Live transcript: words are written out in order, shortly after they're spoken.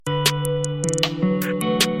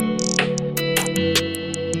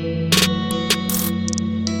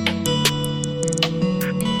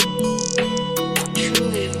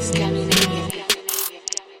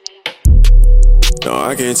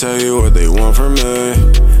can't tell you what they want from me.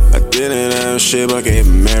 I didn't have shit, but gave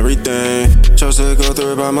them everything. Chose to go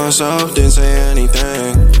through it by myself, didn't say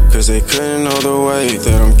anything, cause they couldn't know the weight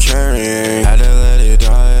that I'm carrying. Had to let it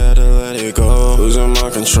die, had to let it go. Losing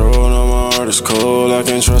my control, now my heart is cold, I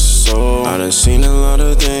can't trust a soul. I done seen a lot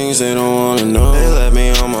of things they don't wanna know. They left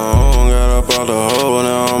me on my own, got up out the hole,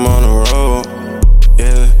 now I'm on the road.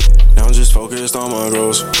 Yeah, now I'm just focused on my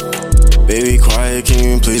goals. Baby, quiet, can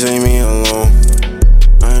you please leave me alone?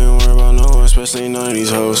 I ain't worried about no one, especially none of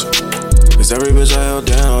these hoes. Cause every bitch I held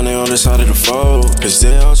down, they all decided to fold. Cause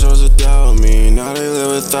they all chose to doubt me, now they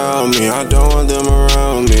live without me. I don't want them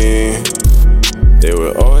around me. They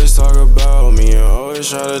would always talk about me and always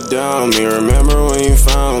try to down me. Remember when you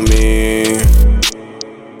found me?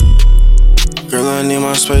 Girl, I need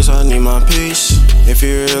my space, I need my peace. If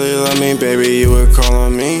you really love me, baby, you would call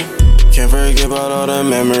on me. Can't forget about all the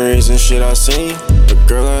memories and shit I seen. But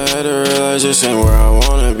girl, I had to realize this ain't where I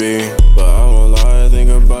wanna be. But I won't lie, I think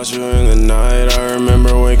about you in the night. I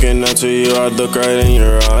remember waking up to you, I'd look right in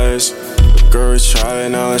your eyes. But girl, we tried,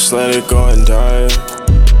 now let's let it go and die.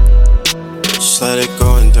 Just let it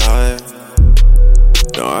go and die.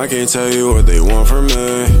 No, I can't tell you what they want from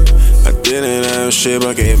me. I didn't have shit,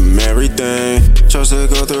 but gave them everything. Chose to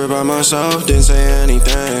go through it by myself, didn't say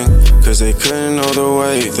anything, cause they couldn't know the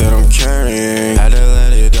weight that I'm carrying. Had to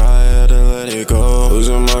let it die, had to let it go.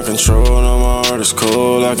 Losing my control, now my heart is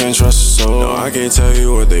cold, I can't trust a soul. No, I can't tell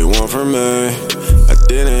you what they want from me. I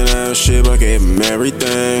didn't have shit, but gave them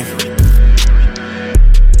everything.